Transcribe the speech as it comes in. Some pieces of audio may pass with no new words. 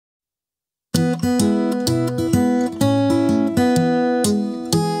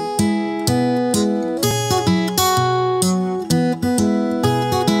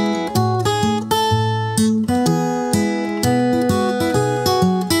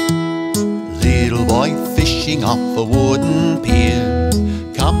fishing off a wooden pier.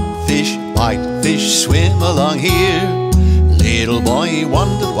 Come fish, white fish, swim along here. Little boy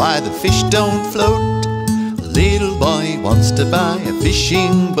wondered why the fish don't float. Little boy wants to buy a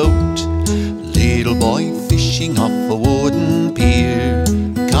fishing boat. Little boy fishing off a wooden pier.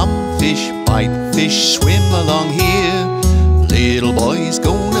 Come fish, white fish, swim along here. Little boy's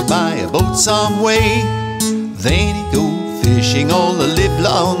gonna buy a boat some way. Then he go fishing all the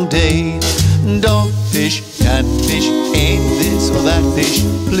livelong day. Dogfish, catfish, ain't this or that fish,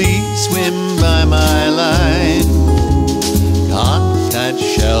 please swim by my line. Can't catch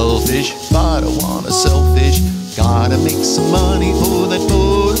shellfish, but I wanna sell fish. Gotta make some money for that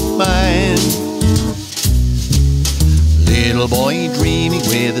boat of mine. Little boy dreaming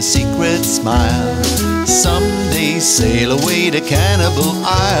with a secret smile, someday sail away to Cannibal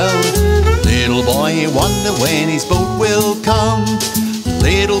Isle. Little boy wonder when his boat will come.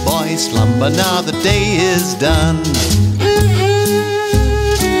 Little boy slumber, now the day is done.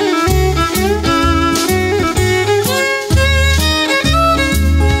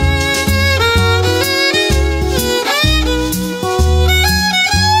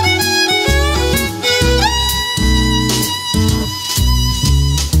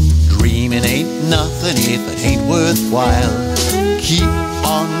 Dreaming ain't nothing if it ain't worthwhile. Keep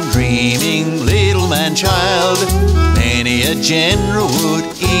on dreaming, little man child. Many a general would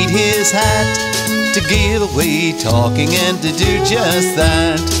eat his hat to give away talking and to do just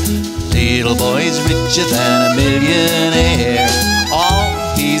that. Little boy's richer than a millionaire. All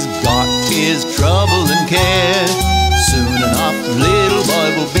he's got is trouble and care. Soon enough little boy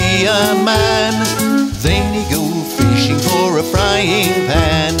will be a man. Then he go fishing for a frying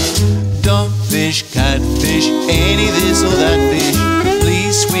pan. Dogfish, catfish, any this or that fish,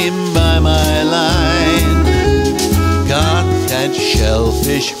 please swim by my line. Can't catch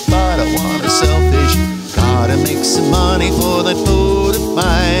shellfish, but I wanna sell fish. Gotta make some money for that boat of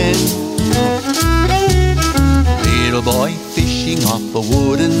mine. Little boy fishing off a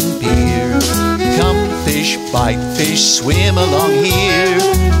wooden pier. Come fish, bite fish, swim along here.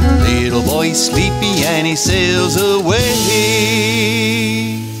 Little boy sleepy and he sails away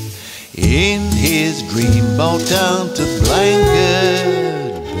in his dream boat down to Blanket.